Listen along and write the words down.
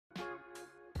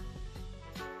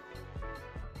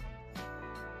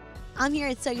I'm here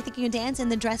at So You Think You Can Dance in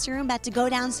the dressing room, about to go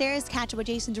downstairs, catch up with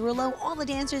Jason Derulo, all the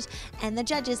dancers, and the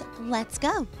judges. Let's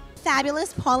go.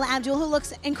 Fabulous Paula Abdul, who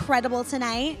looks incredible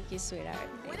tonight. Thank you, sweetheart.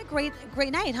 What a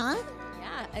great night, huh?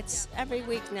 Yeah, it's every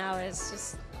week now. It's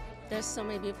just, there's so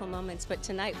many beautiful moments, but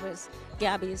tonight was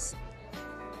Gabby's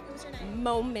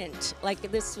moment. Like,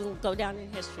 this will go down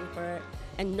in history for her,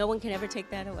 and no one can ever take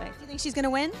that away. Do you think she's going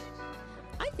to win?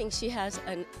 I think she has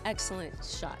an excellent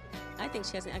shot.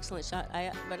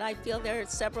 But I feel there are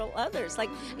several others. Like,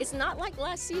 it's not like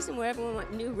last season where everyone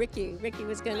knew Ricky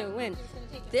was going to win.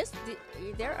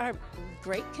 There are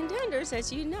great contenders,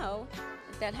 as you know,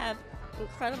 that have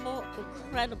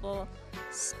incredible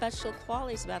special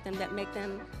qualities about them that make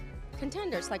them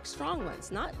contenders, like strong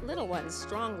ones, not little ones,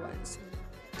 strong ones,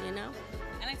 you know?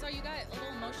 And I saw you got a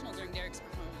little emotional during Derek's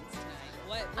performance tonight.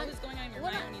 What was going on in your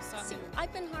mind when you saw him?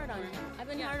 I've been hard on him. I've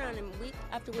been hard on him week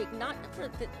after week, not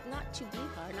to be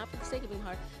hard, not for the sake of being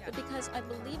hard, but because I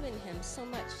believe in him so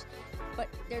much. But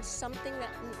there's something that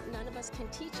none of us can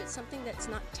teach. It's something that's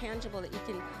not tangible that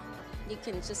you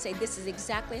can just say this is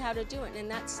exactly how to do it, and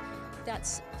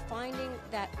that's finding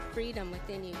that freedom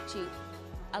within you to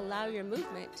allow your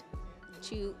movement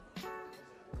to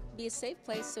be a safe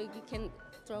place so you can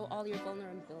throw all your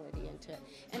vulnerability into it.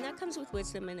 And that comes with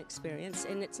wisdom and experience,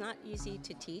 and it's not easy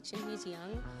to teach, and he's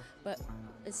young, but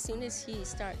as soon as he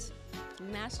starts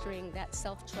mastering that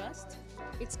self-trust,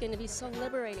 it's going to be so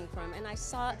liberating for him. And I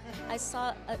saw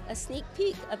a sneak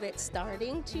peek of it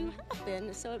starting to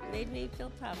happen, so it made me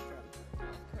feel proud for him.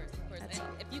 Of course. And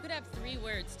if you could have 3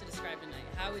 words to describe tonight,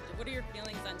 what are your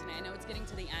feelings on tonight? I know it's getting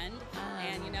to the end,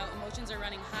 and you know, emotions are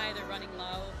running high, they're running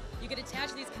low. You could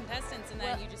attach these contestants, and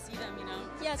then you just see them, you know.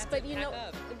 Yes, but you know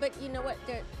what?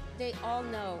 They all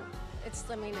know.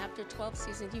 I mean, after 12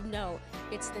 seasons, you know,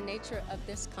 it's the nature of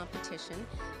this competition,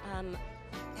 and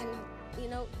you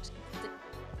know,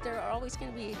 there are always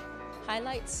going to be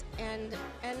highlights and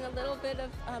a little bit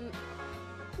of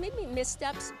maybe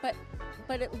missteps, but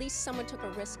at least someone took a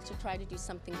risk to try to do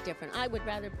something different. I would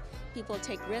rather people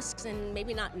take risks and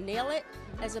maybe not nail it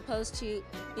as opposed to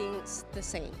being the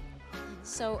same.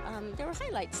 So there were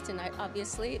highlights tonight,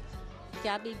 obviously.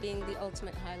 Gabby being the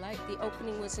ultimate highlight. The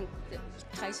opening was,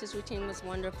 Tice's routine was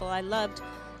wonderful. I loved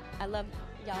Yaya.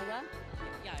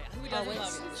 Yeah, who doesn't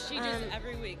love it? She just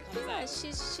every week comes out.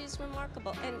 She's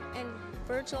remarkable. And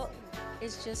Virgil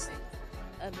is just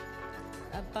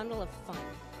a bundle of fun.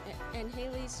 And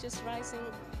Haley's just rising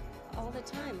all the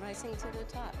time, rising to the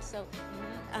top. So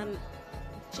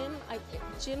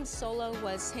Jim's solo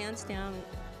was hands down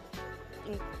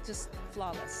just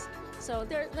flawless. So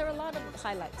there are a lot of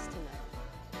highlights tonight.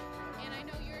 And I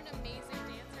know you're an amazing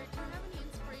dancer. Do you have any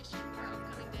inspiration for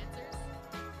upcoming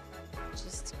dancers?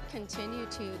 Just continue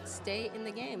to stay in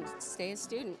the game, stay a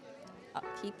student.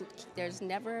 There's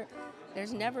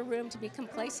never room to be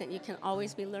complacent. You can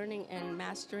always be learning and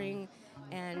mastering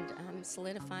and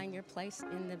solidifying your place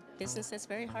in the business that's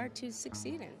very hard to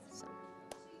succeed in. So.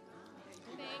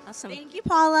 Awesome. Thank you,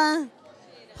 Paula.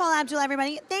 Paula Abdul,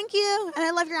 everybody. Thank you. And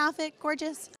I love your outfit.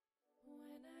 Gorgeous.